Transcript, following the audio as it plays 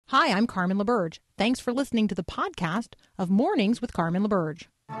Hi, I'm Carmen LaBerge. Thanks for listening to the podcast of Mornings with Carmen LaBerge.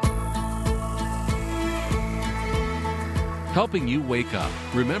 Helping you wake up,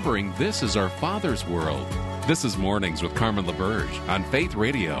 remembering this is our Father's world. This is Mornings with Carmen LaBerge on Faith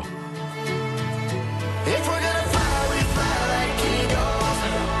Radio. If we're gonna fly, we fly like eagles.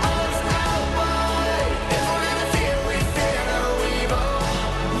 Unstoppable. If we're gonna fear, we fear no evil.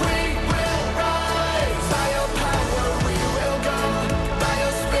 We will rise. By your power, we will go. By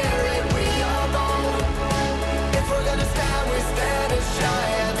your spirit, we are bold. If we're gonna stand, we stand as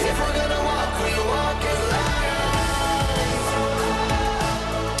giants. If we're gonna walk, we walk as lions.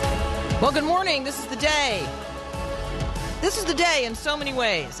 Well, good morning. This is the day. This is the day in so many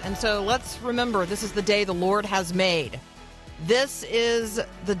ways. And so let's remember, this is the day the Lord has made. This is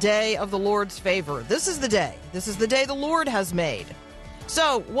the day of the Lord's favor. This is the day. This is the day the Lord has made.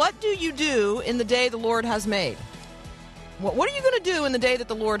 So what do you do in the day the Lord has made? What are you going to do in the day that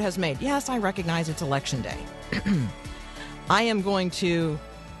the Lord has made? Yes, I recognize it's election day. I am going to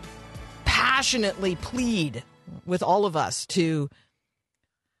passionately plead with all of us to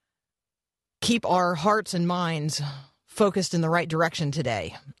keep our hearts and minds focused in the right direction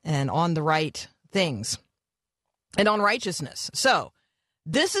today and on the right things and on righteousness. So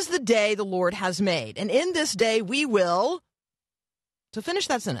this is the day the Lord has made. And in this day we will, to finish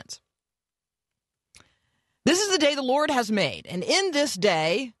that sentence, this is the day the Lord has made. And in this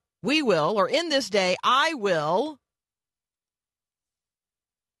day we will, or in this day I will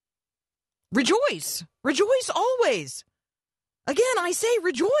rejoice. Rejoice always. Again, I say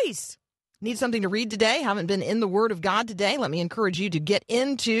rejoice. Need something to read today? Haven't been in the Word of God today? Let me encourage you to get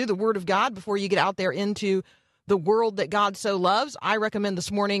into the Word of God before you get out there into the world that God so loves. I recommend this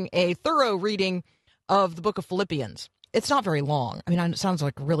morning a thorough reading of the book of Philippians. It's not very long. I mean, it sounds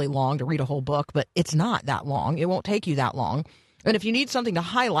like really long to read a whole book, but it's not that long. It won't take you that long. And if you need something to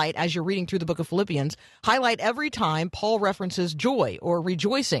highlight as you're reading through the book of Philippians, highlight every time Paul references joy or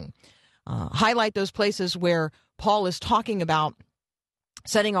rejoicing. Highlight those places where Paul is talking about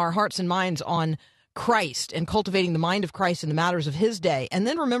setting our hearts and minds on Christ and cultivating the mind of Christ in the matters of his day. And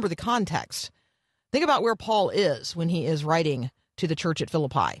then remember the context. Think about where Paul is when he is writing to the church at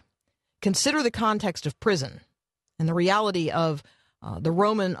Philippi. Consider the context of prison and the reality of the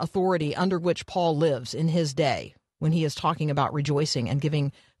Roman authority under which Paul lives in his day when he is talking about rejoicing and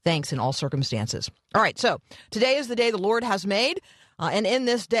giving thanks in all circumstances. All right, so today is the day the Lord has made, and in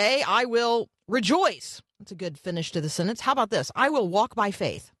this day I will rejoice. That's a good finish to the sentence. How about this? I will walk by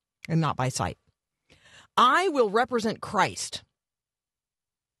faith and not by sight. I will represent Christ.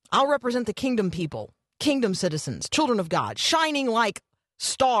 I'll represent the kingdom people, kingdom citizens, children of God, shining like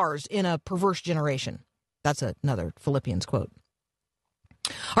stars in a perverse generation. That's another Philippians quote.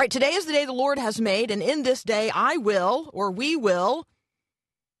 All right, today is the day the Lord has made, and in this day I will, or we will,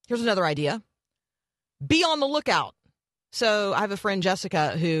 here's another idea, be on the lookout. So I have a friend,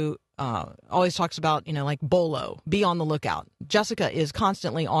 Jessica, who always talks about, like BOLO, be on the lookout. Jessica is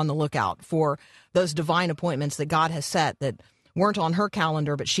constantly on the lookout for those divine appointments that God has set that weren't on her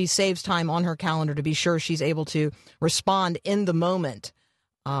calendar, but she saves time on her calendar to be sure she's able to respond in the moment,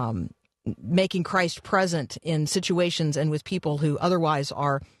 making Christ present in situations and with people who otherwise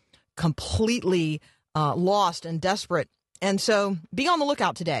are completely lost and desperate. And so be on the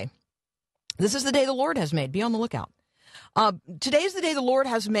lookout today. This is the day the Lord has made. Be on the lookout. Today is the day the Lord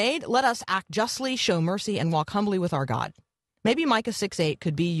has made. Let us act justly, show mercy, and walk humbly with our God. Maybe Micah 6:8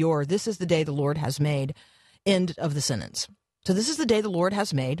 could be your this is the day the Lord has made end of the sentence. So this is the day the Lord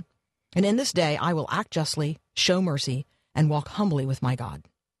has made, and in this day I will act justly, show mercy, and walk humbly with my God.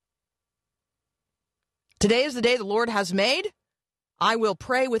 Today is the day the Lord has made. I will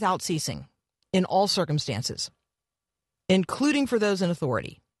pray without ceasing in all circumstances, including for those in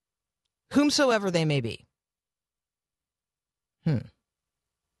authority, whomsoever they may be.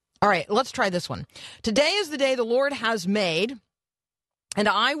 All right, let's try this one. Today is the day the Lord has made, and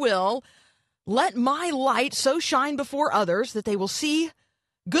I will let my light so shine before others that they will see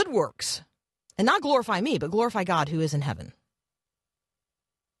good works and not glorify me, but glorify God who is in heaven.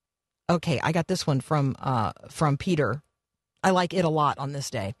 Okay, I got this one from Peter. I like it a lot on this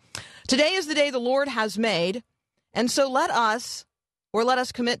day. Today is the day the Lord has made, and so let us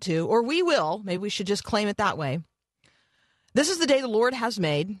commit to, or we will, maybe we should just claim it that way. This is the day the Lord has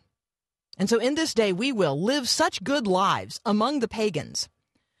made, and so in this day we will live such good lives among the pagans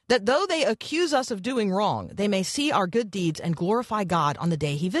that though they accuse us of doing wrong, they may see our good deeds and glorify God on the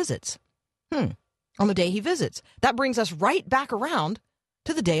day he visits. On the day he visits. That brings us right back around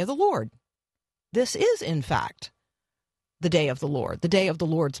to the day of the Lord. This is, in fact, the day of the Lord, the day of the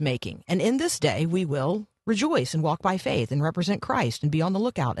Lord's making. And in this day we will rejoice and walk by faith and represent Christ and be on the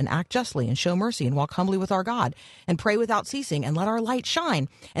lookout and act justly and show mercy and walk humbly with our God and pray without ceasing and let our light shine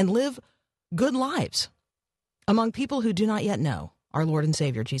and live good lives among people who do not yet know our Lord and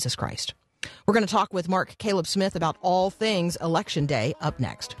Savior, Jesus Christ. We're going to talk with Mark Caleb Smith about all things Election Day up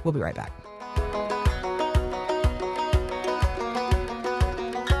next. We'll be right back.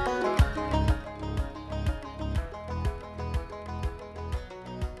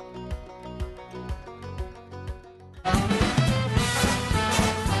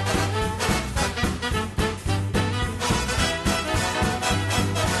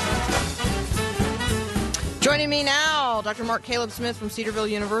 Joining me now, Dr. Mark Caleb Smith from Cedarville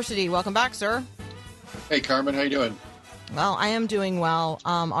University. Welcome back, sir. Hey, Carmen. How you doing? Well, I am doing well.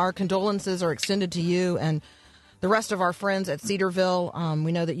 Our condolences are extended to you and the rest of our friends at Cedarville.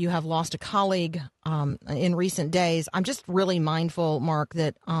 We know that you have lost a colleague in recent days. I'm just really mindful, Mark,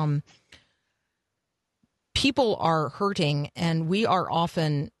 that people are hurting, and we are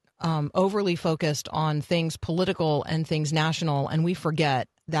often overly focused on things political and things national, and we forget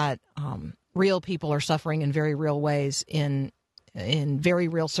that real people are suffering in very real ways, in very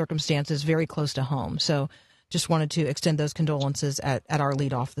real circumstances, very close to home. So just wanted to extend those condolences at our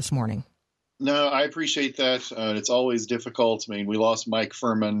leadoff this morning. No, I appreciate that. It's always difficult. I mean, we lost Mike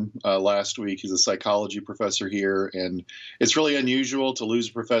Furman last week. He's a psychology professor here, and it's really unusual to lose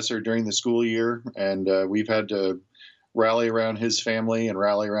a professor during the school year. And we've had to rally around his family and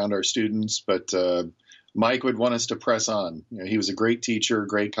rally around our students. But Mike would want us to press on. You know, he was a great teacher,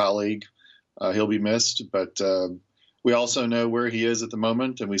 great colleague. He'll be missed, but we also know where he is at the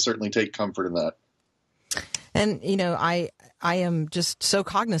moment, and we certainly take comfort in that. And, you know, I am just so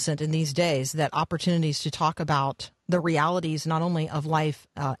cognizant in these days that opportunities to talk about the realities not only of life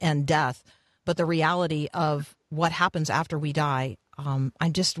and death, but the reality of what happens after we die.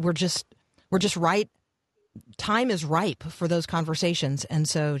 We're just right. Time is ripe for those conversations, and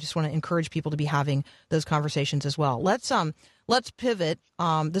so just want to encourage people to be having those conversations as well. Let's pivot.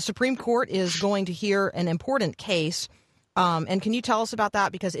 The Supreme Court is going to hear an important case, and can you tell us about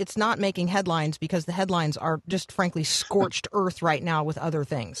that? Because it's not making headlines, because the headlines are just frankly scorched earth right now with other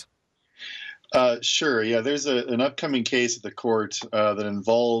things. Sure. Yeah, there's an upcoming case at the court that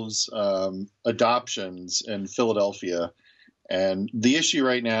involves adoptions in Philadelphia. And the issue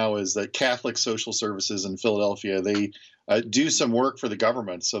right now is that Catholic Social Services in Philadelphia, they do some work for the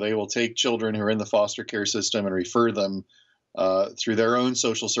government. So they will take children who are in the foster care system and refer them through their own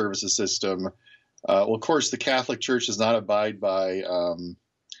social services system. Well, of course, the Catholic Church does not abide by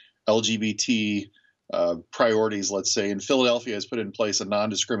LGBT priorities, let's say. And Philadelphia has put in place a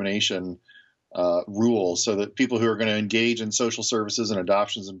non-discrimination rule so that people who are going to engage in social services and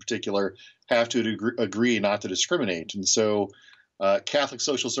adoptions in particular have to agree not to discriminate. And so Catholic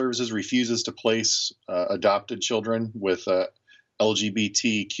Social Services refuses to place adopted children with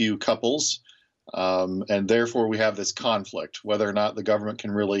LGBTQ couples. And therefore, we have this conflict, whether or not the government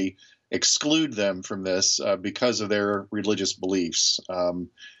can really exclude them from this because of their religious beliefs.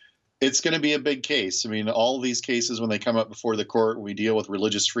 It's going to be a big case. I mean, all of these cases, when they come up before the court, we deal with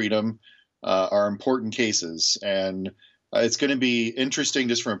religious freedom, are important cases. And it's going to be interesting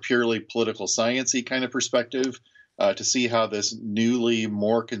just from a purely political science-y kind of perspective to see how this newly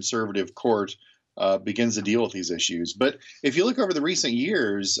more conservative court begins to deal with these issues. But if you look over the recent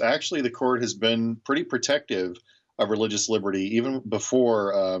years, actually the court has been pretty protective of religious liberty, even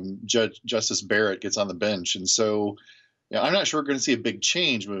before Justice Barrett gets on the bench. And so I'm not sure we're going to see a big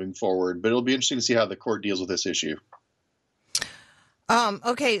change moving forward, but it'll be interesting to see how the court deals with this issue.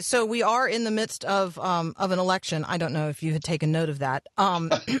 Okay, so we are in the midst of an election. I don't know if you had taken note of that.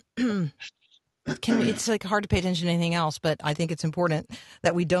 It's like hard to pay attention to anything else, but I think it's important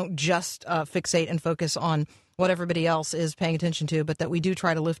that we don't just fixate and focus on what everybody else is paying attention to, but that we do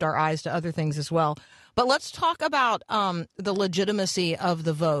try to lift our eyes to other things as well. But let's talk about the legitimacy of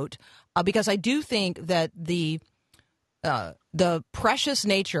the vote, because I do think that the precious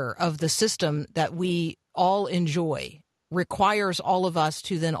nature of the system that we all enjoy requires all of us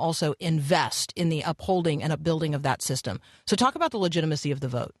to then also invest in the upholding and upbuilding of that system. So talk about the legitimacy of the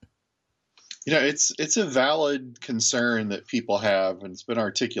vote. You know, it's a valid concern that people have, and it's been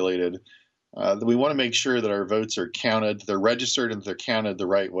articulated, that we want to make sure that our votes are counted, they're registered, and they're counted the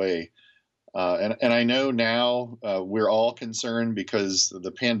right way. And I know now we're all concerned because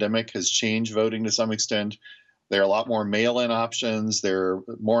the pandemic has changed voting to some extent. There are a lot more mail-in options. There are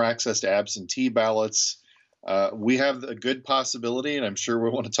more access to absentee ballots. We have a good possibility, and I'm sure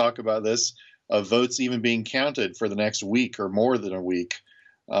we'll want to talk about this, of votes even being counted for the next week or more than a week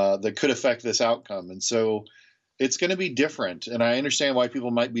that could affect this outcome. And so it's going to be different. And I understand why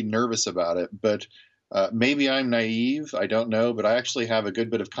people might be nervous about it. But Maybe I'm naive, I don't know, but I actually have a good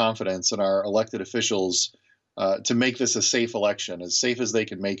bit of confidence in our elected officials to make this a safe election, as safe as they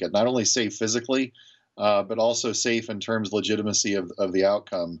can make it. Not only safe physically, but also safe in terms of legitimacy of the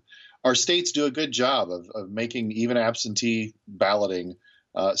outcome. Our states do a good job of making even absentee balloting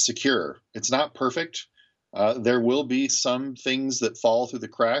secure. It's not perfect. There will be some things that fall through the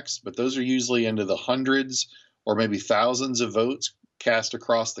cracks, but those are usually into the hundreds or maybe thousands of votes cast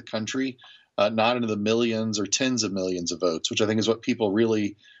across the country, not into the millions or tens of millions of votes, which I think is what people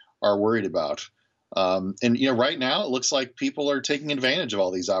really are worried about. And right now it looks like people are taking advantage of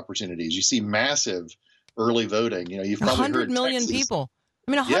all these opportunities. You see massive early voting. You've probably 100 heard million Texas, people.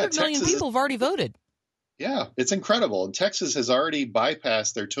 I mean, 100 million Texas people have already voted. Yeah, it's incredible. And Texas has already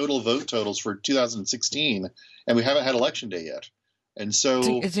bypassed their total vote totals for 2016, and we haven't had election day yet. And so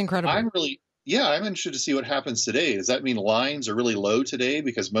It's incredible. I'm interested to see what happens today. Does that mean lines are really low today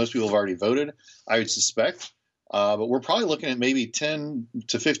because most people have already voted? I would suspect. But we're probably looking at maybe 10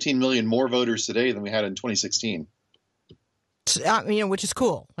 to 15 million more voters today than we had in 2016. Which is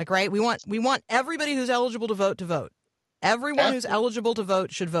cool. Right? We want everybody who's eligible to vote to vote. Everyone who's eligible to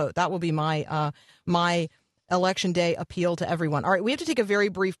vote should vote. That will be my my election day appeal to everyone. All right, we have to take a very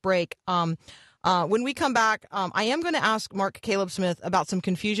brief break. When we come back, I am going to ask Mark Caleb Smith about some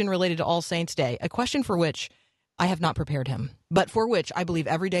confusion related to All Saints Day, a question for which I have not prepared him, but for which I believe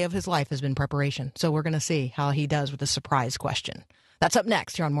every day of his life has been preparation. So we're going to see how he does with the surprise question. That's up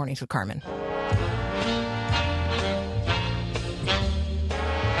next here on Mornings with Carmen.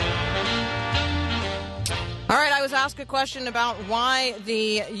 All right, I was asked a question about why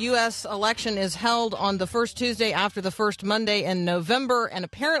the U.S. election is held on the first Tuesday after the first Monday in November, and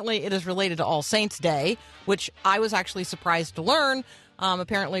apparently it is related to All Saints Day, which I was actually surprised to learn.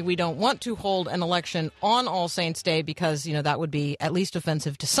 Apparently we don't want to hold an election on All Saints Day because, that would be at least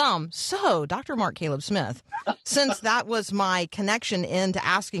offensive to some. So, Dr. Mark Caleb Smith, since that was my connection into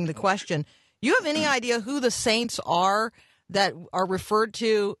asking the question, you have any idea who the saints are that are referred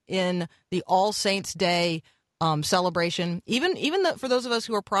to in the All Saints Day celebration, even for those of us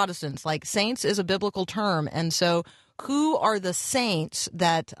who are Protestants? Like, saints is a biblical term, and so who are the saints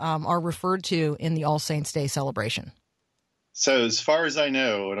that are referred to in the All Saints Day celebration? So as far as I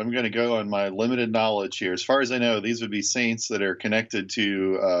know, and I'm going to go on my limited knowledge here, as far as I know, these would be saints that are connected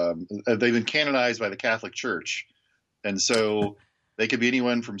to, they've been canonized by the Catholic Church. And so they could be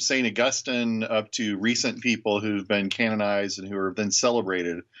anyone from St. Augustine up to recent people who've been canonized and who have been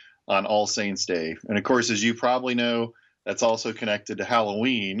celebrated on All Saints Day. And of course, as you probably know, that's also connected to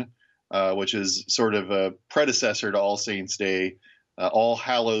Halloween, which is sort of a predecessor to All Saints Day. All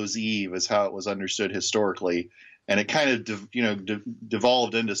Hallows Eve is how it was understood historically. And it kind of,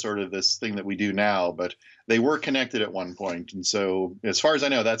 devolved into sort of this thing that we do now, but they were connected at one point. And so as far as I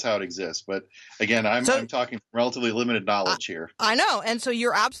know, that's how it exists. But again, I'm talking relatively limited knowledge here. I know. And so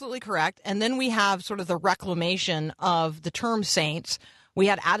you're absolutely correct. And then we have sort of the reclamation of the term saints. We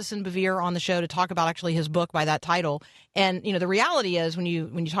had Addison Bevere on the show to talk about actually his book by that title. And, the reality is when you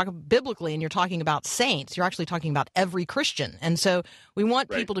talk biblically and you're talking about saints, you're actually talking about every Christian. And so we want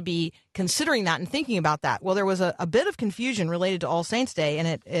people to be considering that and thinking about that. Well, there was a bit of confusion related to All Saints Day,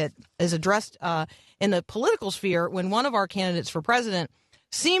 and it is addressed in the political sphere when one of our candidates for president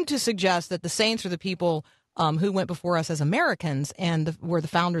seemed to suggest that the saints are the people who went before us as Americans and were the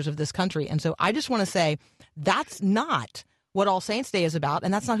founders of this country. And so I just want to say that's not what All Saints Day is about,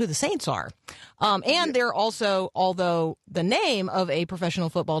 and that's not who the saints are. And they're also, although the name of a professional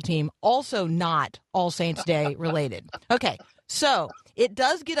football team, also not All Saints Day related. Okay, so it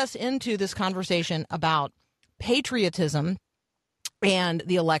does get us into this conversation about patriotism and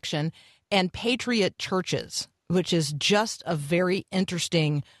the election and patriot churches, which is just a very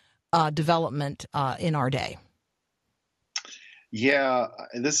interesting development in our day. Yeah,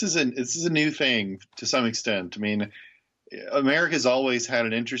 this is a new thing to some extent. I mean, America's always had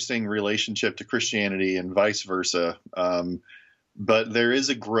an interesting relationship to Christianity and vice versa. But there is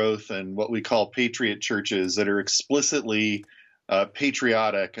a growth in what we call patriot churches that are explicitly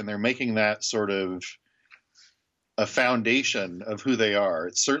patriotic, and they're making that sort of a foundation of who they are.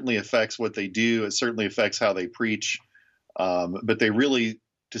 It certainly affects what they do. It certainly affects how they preach. But they really,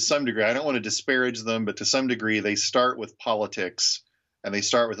 to some degree, I don't want to disparage them, but to some degree, they start with politics and they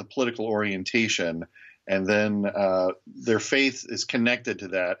start with a political orientation. And then their faith is connected to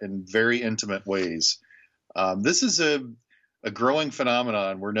that in very intimate ways. This is a growing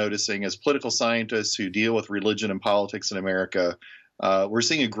phenomenon we're noticing as political scientists who deal with religion and politics in America. We're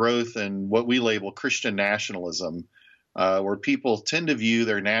seeing a growth in what we label Christian nationalism, where people tend to view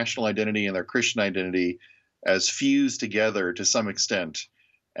their national identity and their Christian identity as fused together to some extent.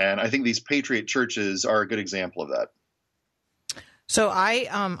 And I think these patriot churches are a good example of that. So I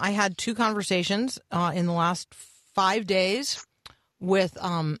had two conversations in the last 5 days with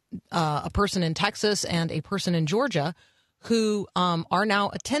a person in Texas and a person in Georgia who are now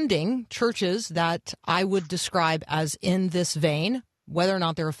attending churches that I would describe as in this vein, whether or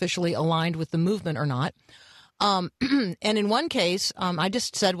not they're officially aligned with the movement or not. And in one case, I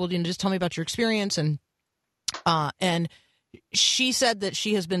just said, well, just tell me about your experience. And she said that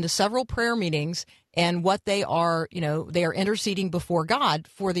she has been to several prayer meetings, and what they are, they are interceding before God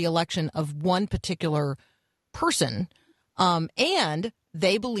for the election of one particular person. And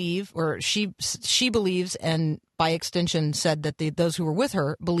they believe, or she believes, and by extension said that those who were with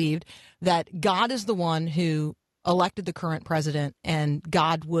her believed that God is the one who elected the current president, and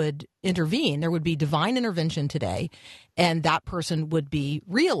God would intervene. There would be divine intervention today, and that person would be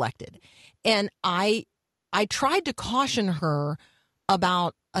reelected. And I tried to caution her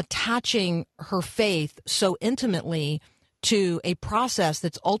about attaching her faith so intimately to a process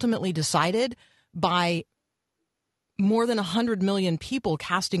that's ultimately decided by more than 100 million people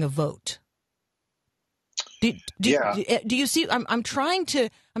casting a vote. Do you see? I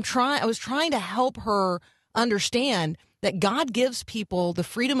was trying to help her understand that God gives people the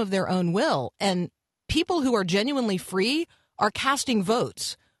freedom of their own will, and people who are genuinely free are casting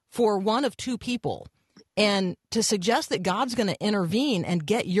votes for one of two people. And to suggest that God's going to intervene and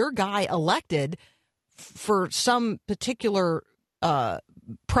get your guy elected for some particular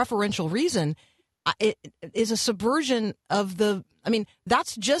preferential reason, it is a subversion of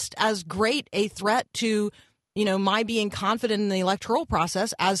that's just as great a threat to, my being confident in the electoral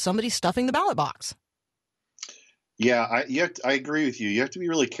process as somebody stuffing the ballot box. Yeah, I agree with you. You have to be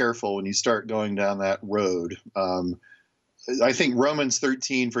really careful when you start going down that road. I think Romans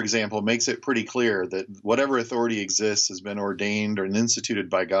 13, for example, makes it pretty clear that whatever authority exists has been ordained or instituted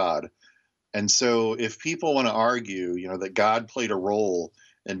by God. And so if people want to argue, that God played a role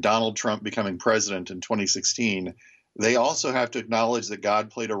in Donald Trump becoming president in 2016, they also have to acknowledge that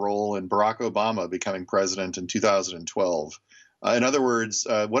God played a role in Barack Obama becoming president in 2012. In other words,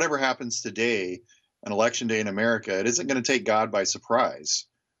 whatever happens today, an election day in America, it isn't going to take God by surprise.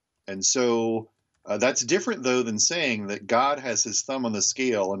 And so that's different, though, than saying that God has his thumb on the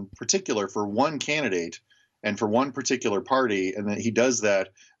scale, in particular for one candidate and for one particular party, and that he does that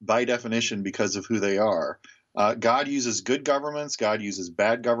by definition because of who they are. God uses good governments. God uses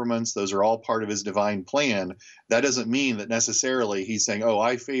bad governments. Those are all part of his divine plan. That doesn't mean that necessarily he's saying, oh,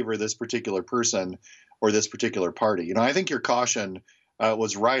 I favor this particular person or this particular party. I think your caution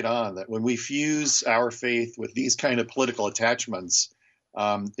was right on, that when we fuse our faith with these kind of political attachments,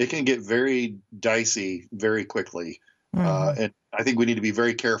 it can get very dicey very quickly. And I think we need to be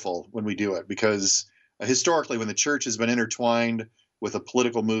very careful when we do it, because historically, when the church has been intertwined with a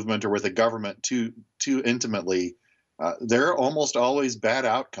political movement or with a government too intimately, there are almost always bad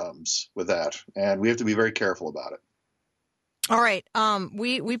outcomes with that. And we have to be very careful about it. All right.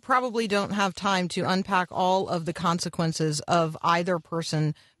 We probably don't have time to unpack all of the consequences of either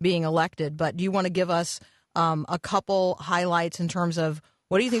person being elected, but do you want to give us a couple highlights in terms of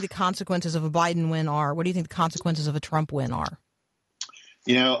what do you think the consequences of a Biden win are? What do you think the consequences of a Trump win are?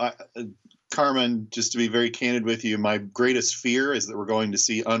 Carmen, just to be very candid with you, my greatest fear is that we're going to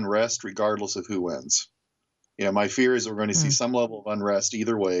see unrest regardless of who wins. My fear is that we're going to see some level of unrest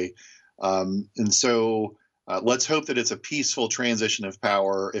either way. And so let's hope that it's a peaceful transition of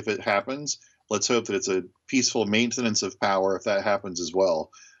power if it happens. Let's hope that it's a peaceful maintenance of power if that happens as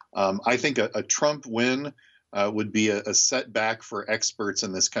well. I think a Trump win would be a setback for experts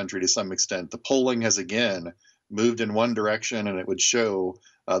in this country to some extent. The polling has, again, moved in one direction, and it would show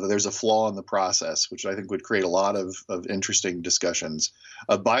that there's a flaw in the process, which I think would create a lot of interesting discussions.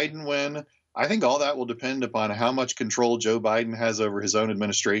 A Biden win, I think all that will depend upon how much control Joe Biden has over his own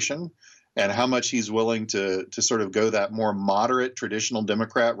administration and how much he's willing to sort of go that more moderate traditional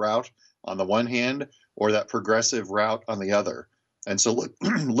Democrat route on the one hand, or that progressive route on the other. And so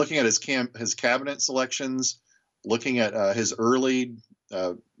looking at his cabinet selections, looking at his early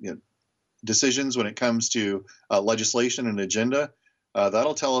decisions when it comes to legislation and agenda,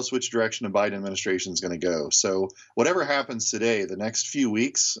 that'll tell us which direction the Biden administration is going to go. So whatever happens today, the next few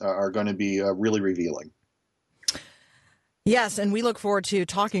weeks are going to be really revealing. Yes, and we look forward to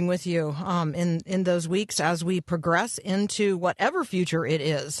talking with you in those weeks as we progress into whatever future it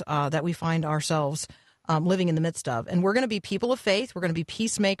is that we find ourselves living in the midst of. And we're going to be people of faith. We're going to be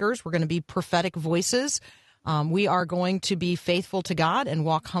peacemakers. We're going to be prophetic voices. We are going to be faithful to God and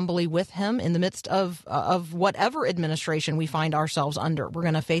walk humbly with him in the midst of whatever administration we find ourselves under. We're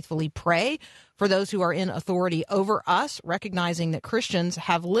going to faithfully pray for those who are in authority over us, recognizing that Christians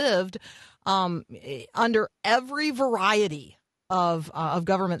have lived under every variety of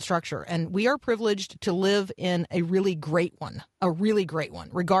government structure. And we are privileged to live in a really great one,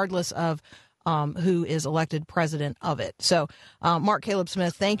 regardless of who is elected president of it. So, Mark Caleb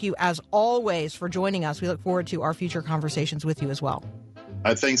Smith, thank you as always for joining us. We look forward to our future conversations with you as well.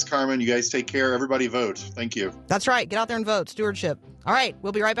 Thanks, Carmen. You guys take care. Everybody vote. Thank you. That's right. Get out there and vote. Stewardship. All right.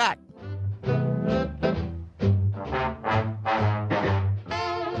 We'll be right back.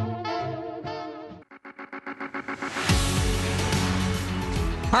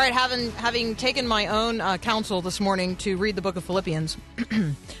 All right. Having taken my own counsel this morning to read the book of Philippians,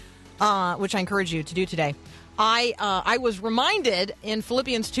 which I encourage you to do today, I was reminded in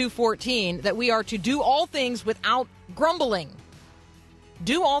Philippians 2:14 that we are to do all things without grumbling.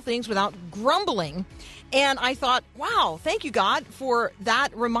 Do all things without grumbling. And I thought, wow, thank you, God, for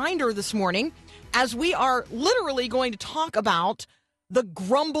that reminder this morning, as we are literally going to talk about the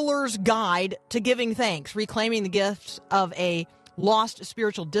Grumbler's Guide to Giving Thanks, reclaiming the gifts of a lost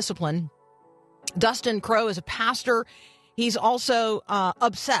spiritual discipline. Dustin Crow is a pastor. He's also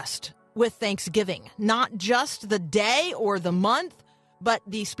obsessed with Thanksgiving, not just the day or the month, but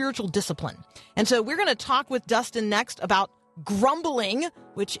the spiritual discipline. And so we're going to talk with Dustin next about grumbling,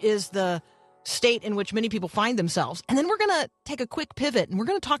 which is the state in which many people find themselves. And then we're going to take a quick pivot, and we're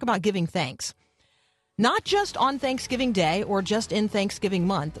going to talk about giving thanks, not just on Thanksgiving Day or just in Thanksgiving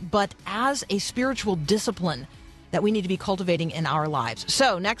month, but as a spiritual discipline that we need to be cultivating in our lives.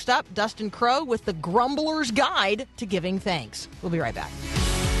 So next up, Dustin Crow with the Grumbler's Guide to Giving Thanks. We'll be right back.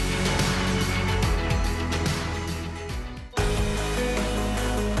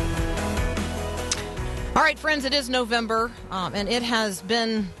 All right, friends, it is November, and it has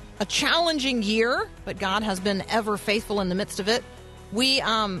been a challenging year, but God has been ever faithful in the midst of it. We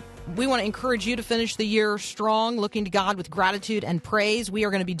want to encourage you to finish the year strong, looking to God with gratitude and praise. We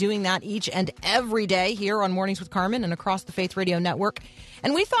are going to be doing that each and every day here on Mornings with Carmen and across the Faith Radio Network.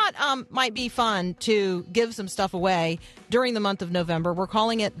 And we thought might be fun to give some stuff away during the month of November. We're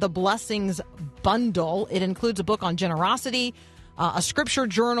calling it the Blessings Bundle. It includes a book on generosity, a scripture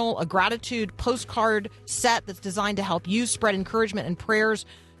journal, a gratitude postcard set that's designed to help you spread encouragement and prayers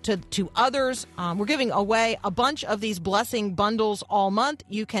to others. We're giving away a bunch of these blessing bundles all month.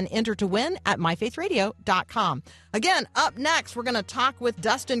 You can enter to win at myfaithradio.com. Again, up next, we're going to talk with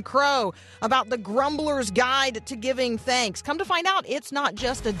Dustin Crow about the Grumbler's Guide to Giving Thanks. Come to find out, it's not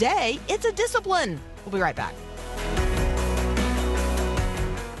just a day, it's a discipline. We'll be right back.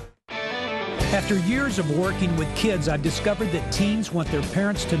 After years of working with kids, I've discovered that teens want their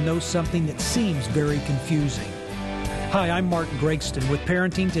parents to know something that seems very confusing. Hi, I'm Mark Gregston with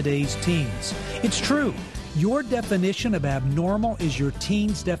Parenting Today's Teens. It's true. Your definition of abnormal is your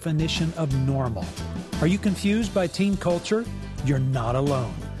teen's definition of normal. Are you confused by teen culture? You're not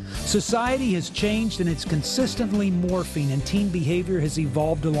alone. Society has changed and it's consistently morphing, and teen behavior has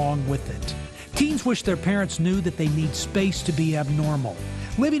evolved along with it. Teens wish their parents knew that they need space to be abnormal.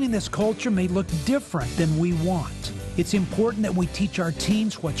 Living in this culture may look different than we want. It's important that we teach our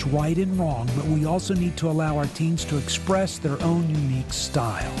teens what's right and wrong, but we also need to allow our teens to express their own unique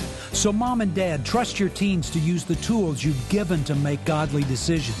style. So Mom and Dad, trust your teens to use the tools you've given to make godly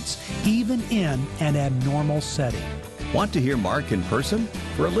decisions, even in an abnormal setting. Want to hear Mark in person?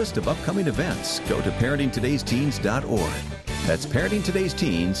 For a list of upcoming events, go to parentingtodaysteens.org. That's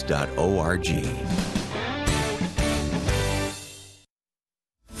parentingtodaysteens.org.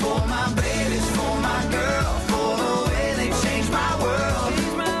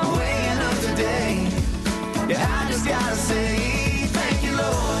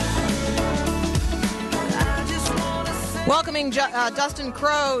 Welcoming Dustin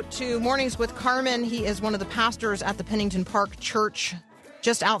Crow to Mornings with Carmen. He is one of the pastors at the Pennington Park Church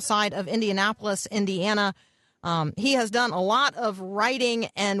just outside of Indianapolis, Indiana. He has done a lot of writing,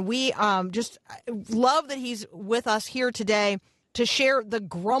 and we just love that he's with us here today to share the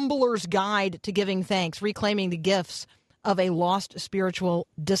Grumbler's Guide to Giving Thanks, reclaiming the gifts of a lost spiritual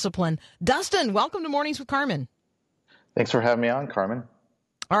discipline. Dustin, welcome to Mornings with Carmen. Thanks for having me on, Carmen.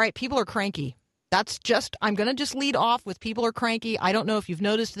 All right, people are cranky. I'm going to just lead off with people are cranky. I don't know if you've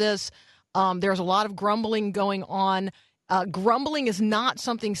noticed this. There's a lot of grumbling going on. Grumbling is not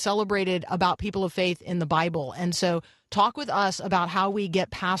something celebrated about people of faith in the Bible. And so talk with us about how we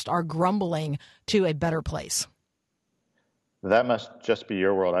get past our grumbling to a better place. That must just be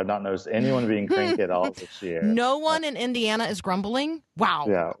your world. I've not noticed anyone being cranky at all this year. No one in Indiana is grumbling? Wow.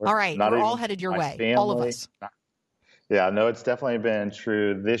 Yeah. All right. Not We're even all headed your my way. family. All of us. Yeah, no, it's definitely been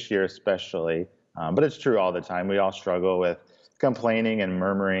true this year especially, but it's true all the time. We all struggle with complaining and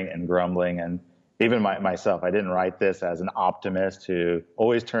murmuring and grumbling, and even myself, I didn't write this as an optimist who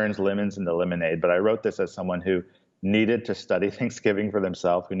always turns lemons into lemonade, but I wrote this as someone who needed to study Thanksgiving for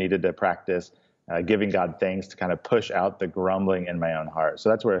themselves, who needed to practice giving God thanks to kind of push out the grumbling in my own heart. So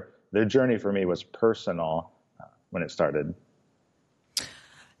that's where the journey for me was personal when it started.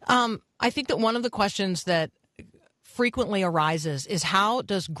 I think that one of the questions that frequently arises is, how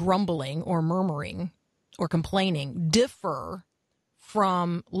does grumbling or murmuring or complaining differ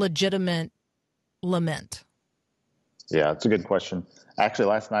from legitimate lament? Yeah, it's a good question. Actually,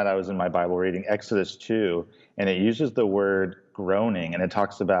 last night I was in my Bible reading Exodus 2, and it uses the word groaning, and it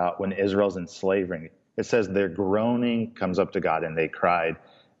talks about when Israel's in slavery. It says their groaning comes up to God, and they cried.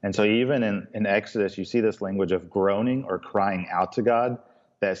 And so even in Exodus, you see this language of groaning or crying out to God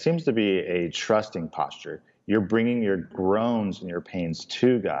that seems to be a trusting posture. You're bringing your groans and your pains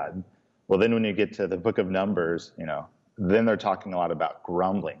to God. Well, then when you get to the book of Numbers, then they're talking a lot about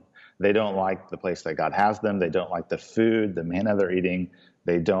grumbling. They don't like the place that God has them. They don't like the food, the manna they're eating.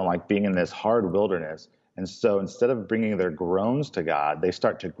 They don't like being in this hard wilderness. And so instead of bringing their groans to God, they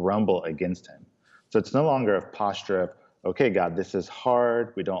start to grumble against him. So it's no longer a posture of, okay, God, this is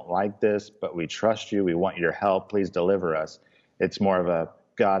hard. We don't like this, but we trust you. We want your help. Please deliver us. It's more of a,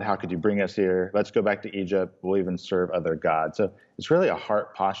 God, how could you bring us here? Let's go back to Egypt. We'll even serve other gods. So it's really a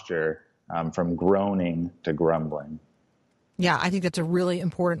heart posture from groaning to grumbling. Yeah, I think that's a really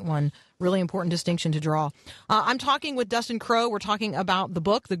important one, really important distinction to draw. I'm talking with Dustin Crowe. We're talking about the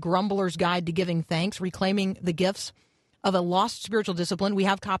book, The Grumbler's Guide to Giving Thanks, Reclaiming the Gifts of a Lost Spiritual Discipline. We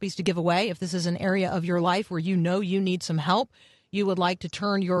have copies to give away. If this is an area of your life where you know you need some help, you would like to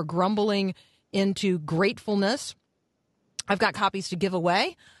turn your grumbling into gratefulness, I've got copies to give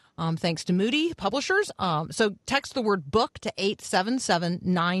away, thanks to Moody Publishers. So text the word book to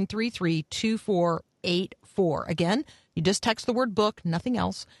 877-933-2484. Again, you just text the word book, nothing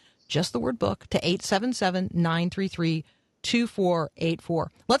else, just the word book to 877-933-2484.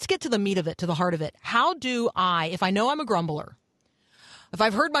 Let's get to the meat of it, to the heart of it. How do I, if I know I'm a grumbler, if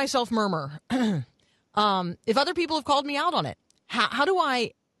I've heard myself murmur, if other people have called me out on it, how do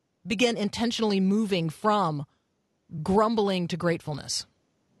I begin intentionally moving from grumbling to gratefulness?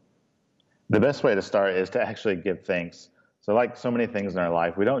 The best way to start is to actually give thanks. So like so many things in our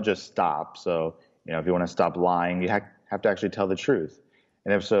life, we don't just stop. So, if you want to stop lying, you have to actually tell the truth.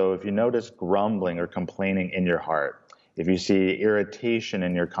 And if you notice grumbling or complaining in your heart, if you see irritation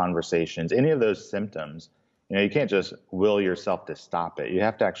in your conversations, any of those symptoms, you can't just will yourself to stop it. You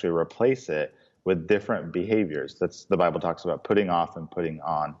have to actually replace it with different behaviors. That's the Bible talks about putting off and putting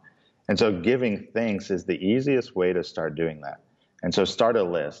on. And so giving thanks is the easiest way to start doing that. And so start a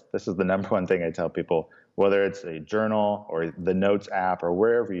list. This is the number one thing I tell people, whether it's a journal or the Notes app or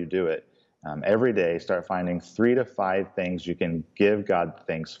wherever you do it. Every day, start finding 3 to 5 things you can give God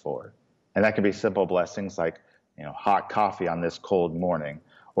thanks for. And that can be simple blessings like, hot coffee on this cold morning.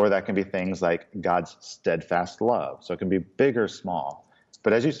 Or that can be things like God's steadfast love. So it can be big or small.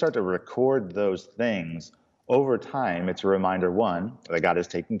 But as you start to record those things, over time, it's a reminder, 1, that God is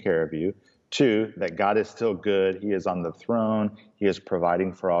taking care of you. 2, that God is still good. He is on the throne. He is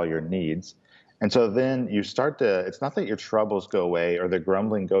providing for all your needs. And so then you start to, it's not that your troubles go away or the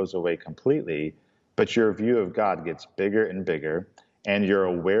grumbling goes away completely, but your view of God gets bigger and bigger, and your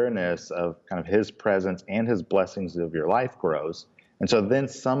awareness of kind of his presence and his blessings of your life grows. And so then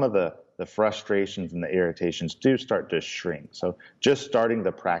some of the frustrations and the irritations do start to shrink. So just starting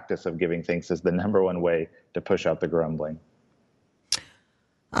the practice of giving thanks is the number one way to push out the grumbling.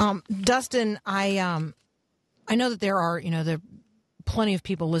 Dustin, I know that there are, there are plenty of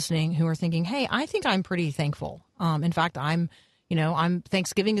people listening who are thinking, hey, I think I'm pretty thankful. In fact,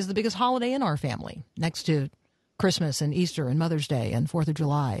 Thanksgiving is the biggest holiday in our family, next to Christmas and Easter and Mother's Day and 4th of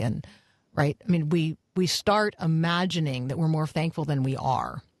July. And right. I mean, we start imagining that we're more thankful than we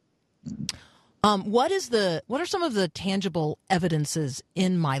are. What are some of the tangible evidences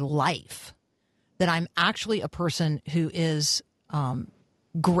in my life that I'm actually a person who is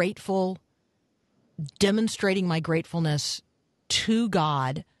grateful, demonstrating my gratefulness to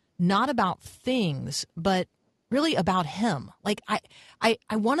God, not about things, but really about him? Like I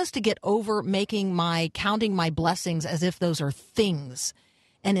want us to get over counting my blessings as if those are things,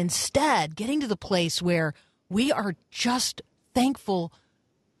 and instead getting to the place where we are just thankful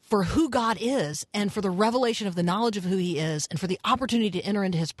for who God is and for the revelation of the knowledge of who he is and for the opportunity to enter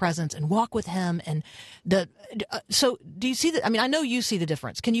into his presence and walk with him. And so do you see that? I mean, I know you see the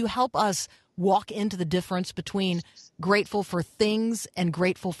difference. Can you help us walk into the difference between grateful for things and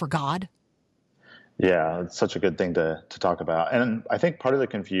grateful for God? Yeah, it's such a good thing to talk about. And I think part of the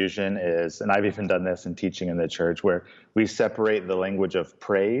confusion is, and I've even done this in teaching in the church, where we separate the language of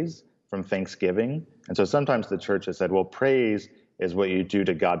praise from thanksgiving. And so sometimes the church has said, well, praise is what you do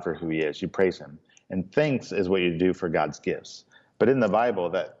to God for who he is. You praise him. And thanks is what you do for God's gifts. But in the Bible,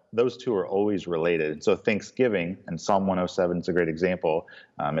 that those two are always related. And so thanksgiving, and Psalm 107 is a great example,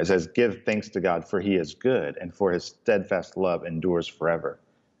 it says, give thanks to God for he is good and for his steadfast love endures forever.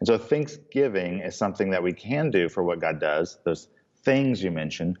 And so thanksgiving is something that we can do for what God does, those things you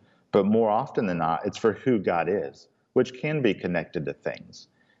mentioned, but more often than not, it's for who God is, which can be connected to things.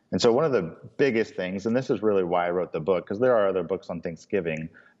 And so one of the biggest things, and this is really why I wrote the book, because there are other books on Thanksgiving,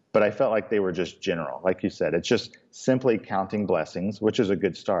 but I felt like they were just general. Like you said, it's just simply counting blessings, which is a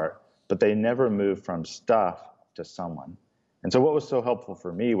good start, but they never move from stuff to someone. And so what was so helpful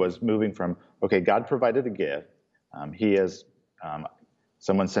for me was moving from, okay, God provided a gift.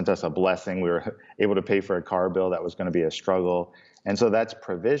 Someone sent us a blessing. We were able to pay for a car bill that was going to be a struggle. And so that's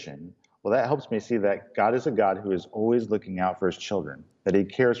provision. Well, that helps me see that God is a God who is always looking out for his children, that he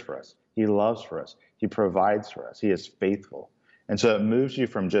cares for us, he loves for us, he provides for us, he is faithful. And so it moves you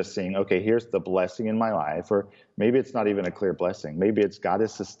from just saying, okay, here's the blessing in my life, or maybe it's not even a clear blessing. Maybe it's God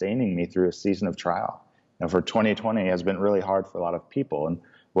is sustaining me through a season of trial. And for 2020 has been really hard for a lot of people. And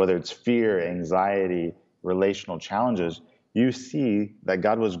whether it's fear, anxiety, relational challenges, you see that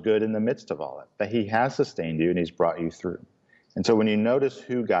God was good in the midst of all that he has sustained you and he's brought you through. And so when you notice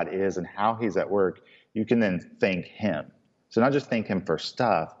who God is and how he's at work, you can then thank him. So not just thank him for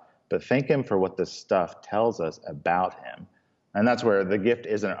stuff, but thank him for what the stuff tells us about him. And that's where the gift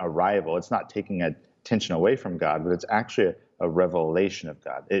isn't a rival. It's not taking attention away from God, but it's actually a revelation of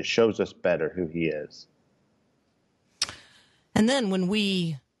God. It shows us better who he is. And then when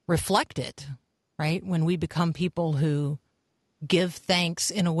we reflect it, right, when we become people who give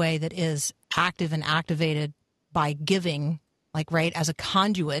thanks in a way that is active and activated by giving, like, right, as a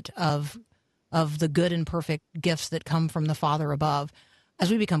conduit of the good and perfect gifts that come from the Father above,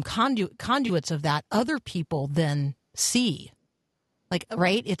 as we become conduits of that, other people then see. Like,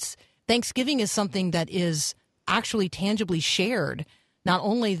 right, it's Thanksgiving is something that is actually tangibly shared, not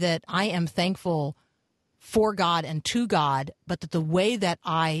only that I am thankful for God and to God, but that the way that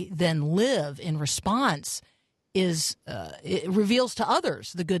I then live in response is it reveals to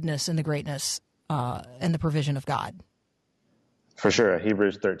others the goodness and the greatness and the provision of God. For sure.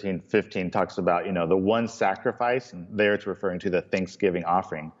 Hebrews 13:15 talks about, the one sacrifice, and there it's referring to the Thanksgiving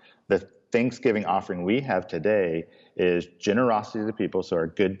offering. The Thanksgiving offering we have today is generosity to people, so our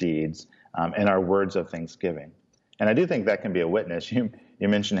good deeds, and our words of thanksgiving. And I do think that can be a witness. You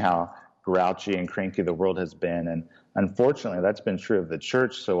mentioned how grouchy and cranky the world has been, and unfortunately that's been true of the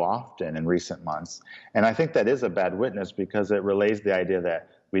church so often in recent months. And I think that is a bad witness because it relays the idea that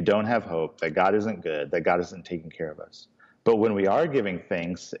we don't have hope, that God isn't good, that God isn't taking care of us. But when we are giving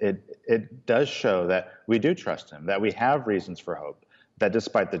thanks, it does show that we do trust him, that we have reasons for hope, that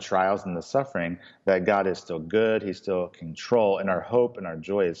despite the trials and the suffering, that God is still good, he's still in control, and our hope and our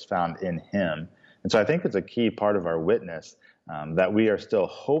joy is found in him. And so I think it's a key part of our witness that we are still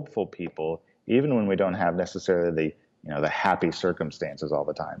hopeful people, even when we don't have necessarily the happy circumstances all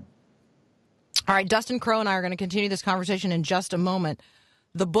the time. All right, Dustin Crowe and I are going to continue this conversation in just a moment.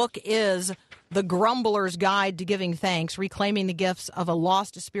 The book is The Grumbler's Guide to Giving Thanks, Reclaiming the Gifts of a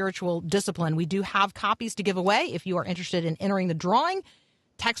Lost Spiritual Discipline. We do have copies to give away. If you are interested in entering the drawing,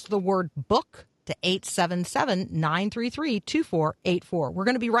 text the word book to 877-933-2484. We're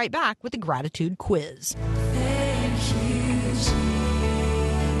going to be right back with the Gratitude Quiz.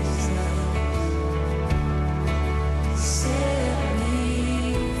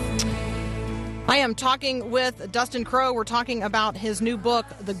 I am talking with Dustin Crowe. We're talking about his new book,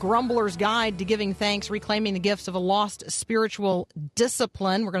 The Grumbler's Guide to Giving Thanks, Reclaiming the Gifts of a Lost Spiritual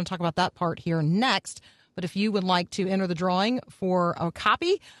Discipline. We're going to talk about that part here next. But if you would like to enter the drawing for a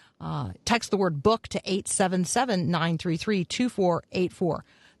copy, text the word book to 877-933-2484.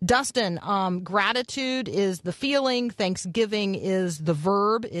 Dustin, gratitude is the feeling. Thanksgiving is the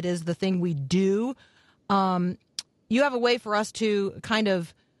verb. It is the thing we do. You have a way for us to kind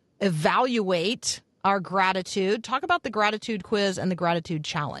of evaluate our gratitude. Talk about the gratitude quiz and the gratitude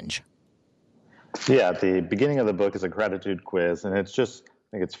challenge. Yeah, at the beginning of the book is a gratitude quiz, and it's just,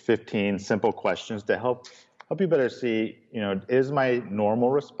 I think it's 15 simple questions to help you better see, is my normal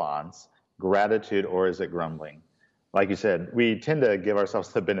response gratitude or is it grumbling? like you said, we tend to give ourselves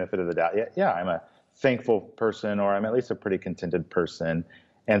the benefit of the doubt. Yeah, I'm a thankful person, or I'm at least a pretty contented person.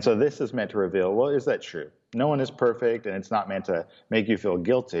 And so this is meant to reveal, well, is that true? No one is perfect, and it's not meant to make you feel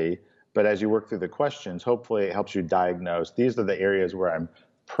guilty. But as you work through the questions, hopefully it helps you diagnose these are the areas where I'm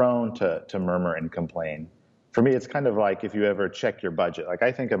prone to murmur and complain. For me, it's kind of like if you ever check your budget. Like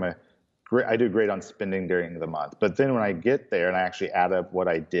I think I do great on spending during the month. But then when I get there and I actually add up what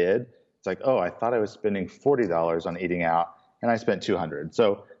I did, it's like, oh, I thought I was spending $40 on eating out, and I spent $200.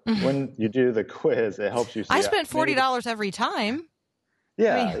 So when you do the quiz, it helps you see. I spent $40 every time.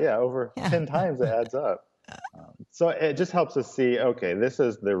 Yeah, over 10 times it adds up. So it just helps us see, okay, this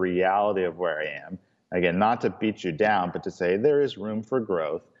is the reality of where I am. Again, not to beat you down, but to say there is room for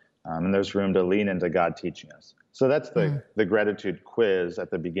growth, and there's room to lean into God teaching us. So that's the gratitude quiz at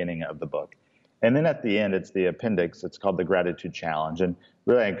the beginning of the book. And then at the end, it's the appendix. It's called the Gratitude Challenge. And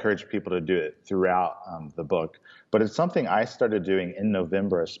really, I encourage people to do it throughout the book. But it's something I started doing in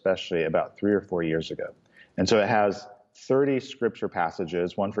November, especially about 3 or 4 years ago. And so it has 30 scripture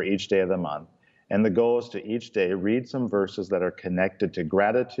passages, one for each day of the month. And the goal is to each day read some verses that are connected to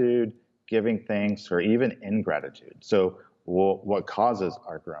gratitude, giving thanks, or even ingratitude. So what causes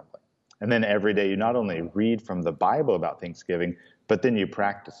our grumbling? And then every day you not only read from the Bible about Thanksgiving, but then you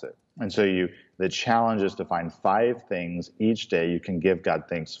practice it. And so the challenge is to find 5 things each day you can give God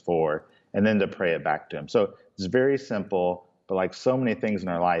thanks for, and then to pray it back to him. So it's very simple, but like so many things in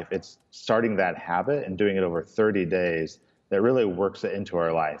our life, it's starting that habit and doing it over 30 days that really works it into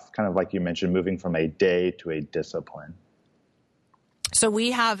our life. Kind of like you mentioned, moving from a day to a discipline. So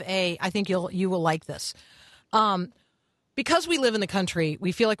we have I think you will like this. Because we live in the country,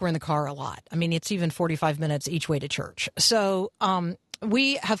 we feel like we're in the car a lot. I mean, it's even 45 minutes each way to church. So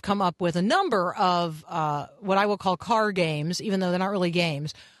we have come up with a number of what I will call car games, even though they're not really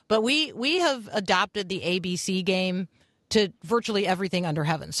games. But we have adopted the ABC game to virtually everything under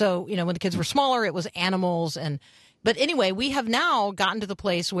heaven. So, when the kids were smaller, it was animals. But anyway, we have now gotten to the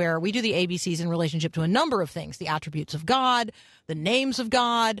place where we do the ABCs in relationship to a number of things, the attributes of God, the names of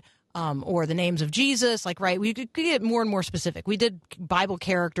God, or the names of Jesus. We could get more and more specific. We did Bible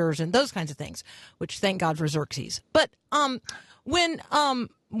characters and those kinds of things, which thank God for Xerxes. But when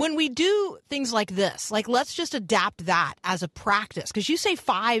we do things like this, let's just adapt that as a practice, because you say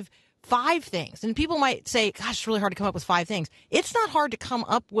five things, and people might say, gosh, it's really hard to come up with 5 things. It's not hard to come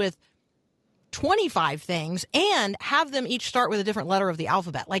up with 25 things and have them each start with a different letter of the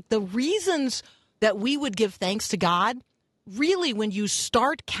alphabet. The reasons that we would give thanks to God, really, when you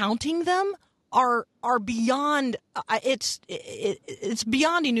start counting them, are beyond. It's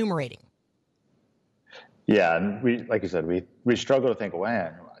beyond enumerating. Yeah, and we, like you said, we struggle to think,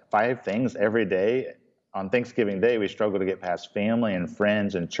 man, 5 things every day. On Thanksgiving Day, we struggle to get past family and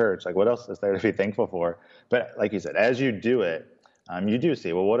friends and church. What else is there to be thankful for? But like you said, as you do it, you do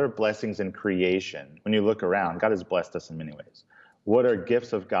see, well, what are blessings in creation? When you look around, God has blessed us in many ways. What are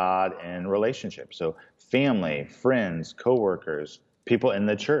gifts of God in relationships? So family, friends, coworkers, people in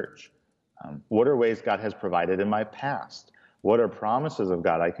the church. What are ways God has provided in my past? What are promises of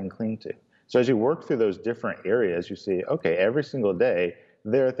God I can cling to? So as you work through those different areas, you see, okay, every single day,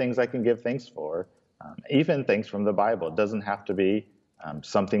 there are things I can give thanks for, even things from the Bible. It doesn't have to be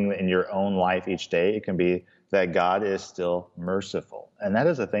something in your own life each day. It can be that God is still merciful. And that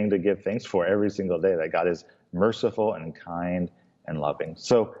is a thing to give thanks for every single day, that God is merciful and kind and loving.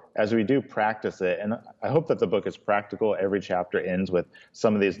 So as we do practice it, and I hope that the book is practical. Every chapter ends with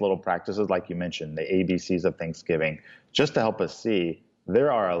some of these little practices, like you mentioned, the ABCs of Thanksgiving, just to help us see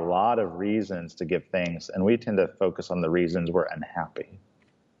there are a lot of reasons to give thanks, and we tend to focus on the reasons we're unhappy.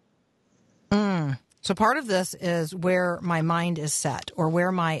 So part of this is where my mind is set, or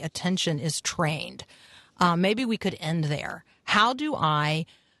where my attention is trained. Maybe we could end there. How do I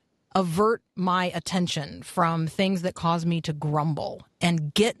avert my attention from things that cause me to grumble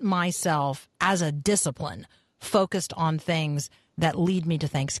and get myself, as a discipline, focused on things that lead me to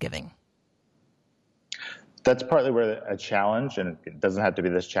Thanksgiving? That's partly where a challenge, and it doesn't have to be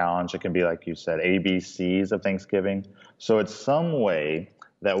this challenge, it can be, like you said, ABCs of Thanksgiving. So it's some way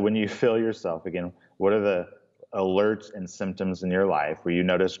that when you feel yourself, again, what are the alerts and symptoms in your life where you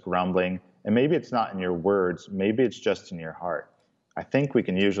notice grumbling? And maybe it's not in your words, maybe it's just in your heart. I think we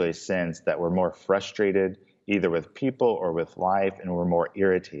can usually sense that we're more frustrated either with people or with life, and we're more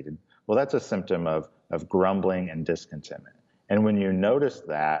irritated. Well, that's a symptom of grumbling and discontentment. And when you notice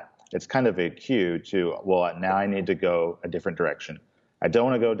that, it's kind of a cue to, well, now I need to go a different direction. I don't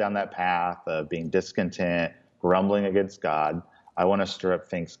want to go down that path of being discontent, grumbling against God. I want to stir up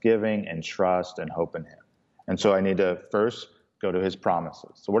thanksgiving and trust and hope in Him. And so I need to first go to his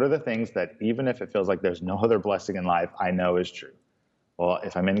promises. So what are the things that even if it feels like there's no other blessing in life, I know is true? Well,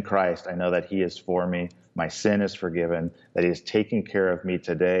 if I'm in Christ, I know that he is for me, my sin is forgiven, that he is taking care of me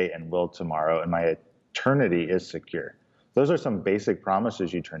today and will tomorrow, and my eternity is secure. Those are some basic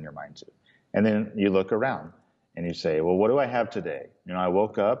promises you turn your mind to. And then you look around and you say, well, what do I have today? I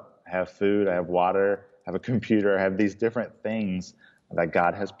woke up, I have food, I have water, I have a computer, I have these different things that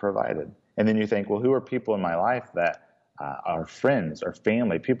God has provided. And then you think, well, who are people in my life that are friends or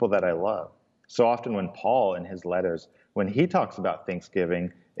family, people that I love? So often when Paul in his letters, when he talks about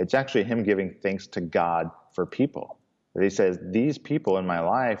Thanksgiving, it's actually him giving thanks to God for people. But he says, these people in my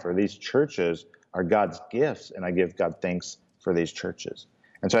life or these churches are God's gifts, and I give God thanks for these churches.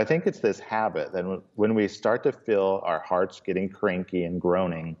 And so I think it's this habit that when we start to feel our hearts getting cranky and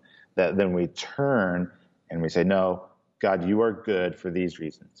groaning, that then we turn and we say, no, God, you are good for these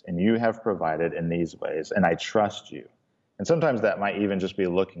reasons, and you have provided in these ways, and I trust you. And sometimes that might even just be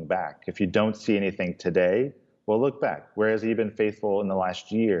looking back. If you don't see anything today, well, look back. Where has he been faithful in the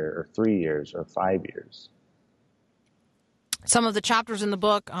last year or 3 years or 5 years? Some of the chapters in the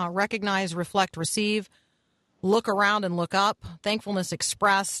book, recognize, reflect, receive, look around and look up, thankfulness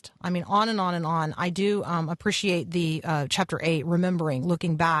expressed. I mean, on and on and on. I do appreciate the chapter 8, remembering,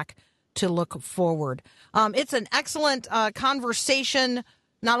 looking back to look forward. It's an excellent conversation,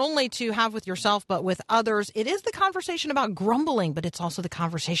 not only to have with yourself, but with others. It is the conversation about grumbling, but it's also the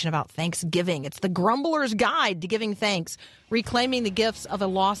conversation about thanksgiving. It's the grumbler's guide to giving thanks, reclaiming the gifts of a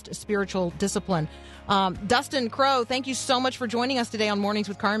lost spiritual discipline. Dustin Crow, thank you so much for joining us today on Mornings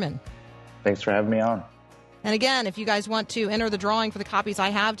with Carmen. Thanks for having me on. And again, if you guys want to enter the drawing for the copies I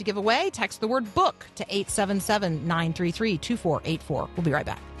have to give away, text the word book to 877-933-2484. We'll be right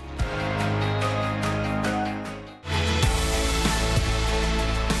back.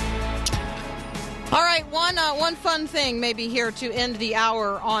 All right, one fun thing maybe here to end the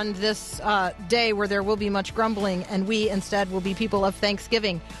hour on this day where there will be much grumbling, and we instead will be people of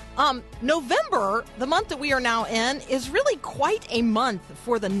Thanksgiving. November, the month that we are now in, is really quite a month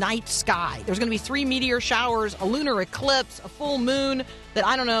for the night sky. There's going to be 3 meteor showers, a lunar eclipse, a full moon that,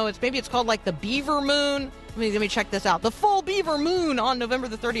 I don't know, maybe it's called like the beaver moon. Let me check this out. The full beaver moon on November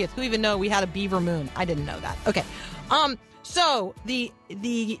the 30th. Who even know we had a beaver moon? I didn't know that. Okay. So the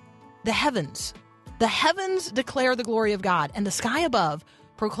heavens. The heavens declare the glory of God, and the sky above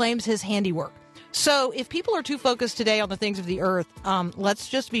proclaims his handiwork. So if people are too focused today on the things of the earth, let's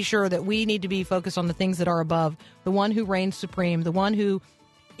just be sure that we need to be focused on the things that are above, the one who reigns supreme, the one who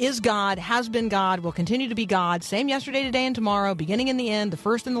is God, has been God, will continue to be God, same yesterday, today, and tomorrow, beginning and the end, the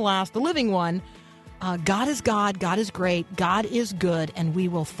first and the last, the living one. God is God, God is great, God is good, and we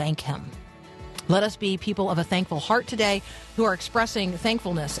will thank him. Let us be people of a thankful heart today who are expressing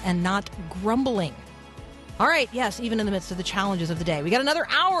thankfulness and not grumbling. All right, yes, even in the midst of the challenges of the day. We got another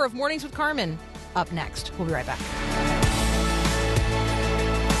hour of Mornings with Carmen up next. We'll be right back.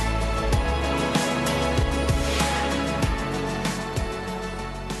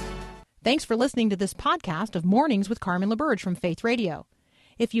 Thanks for listening to this podcast of Mornings with Carmen LaBerge from Faith Radio.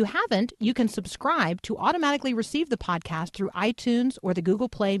 If you haven't, you can subscribe to automatically receive the podcast through iTunes or the Google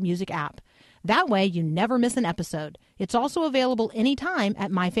Play Music app. That way, you never miss an episode. It's also available anytime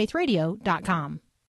at myfaithradio.com.